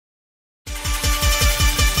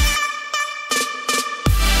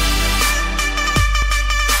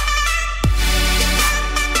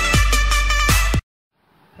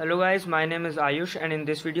guys, my name is Ayush, and in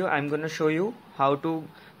this video I'm going to show you how to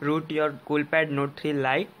root your Coolpad Note 3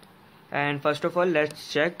 Lite. And first of all,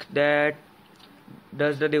 let's check that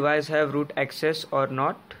does the device have root access or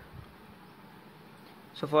not.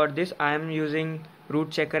 So for this I am using root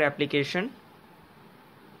checker application.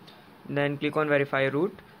 Then click on verify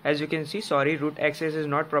root. As you can see, root access is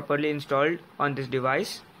not properly installed on this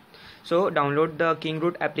device. So download the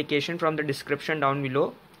Kingroot application from the description down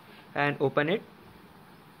below and open it.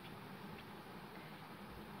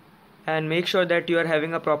 And make sure that you are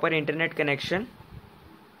having a proper internet connection,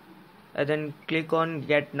 and then click on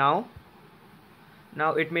get now.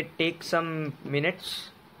 Now it may take some minutes,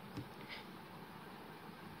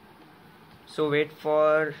 so wait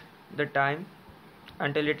for the time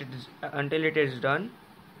until it is done.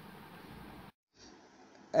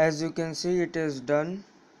 As you can see, it is done.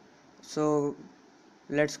 So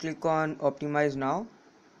let's click on optimize now.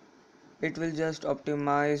 It will just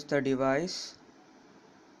optimize the device,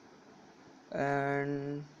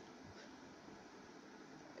 and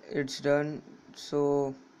it's done.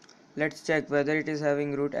 So let's check whether it is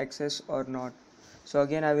having root access or not. So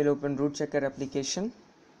again I will open root checker application.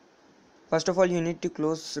 First of all, you need to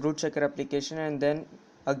close root checker application and then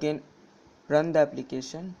again run the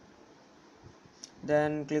application.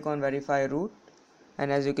 Then click on verify root,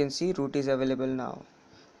 and as you can see, root is available now.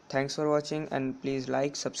 Thanks for watching, and please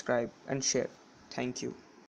like, subscribe and share. Thank you.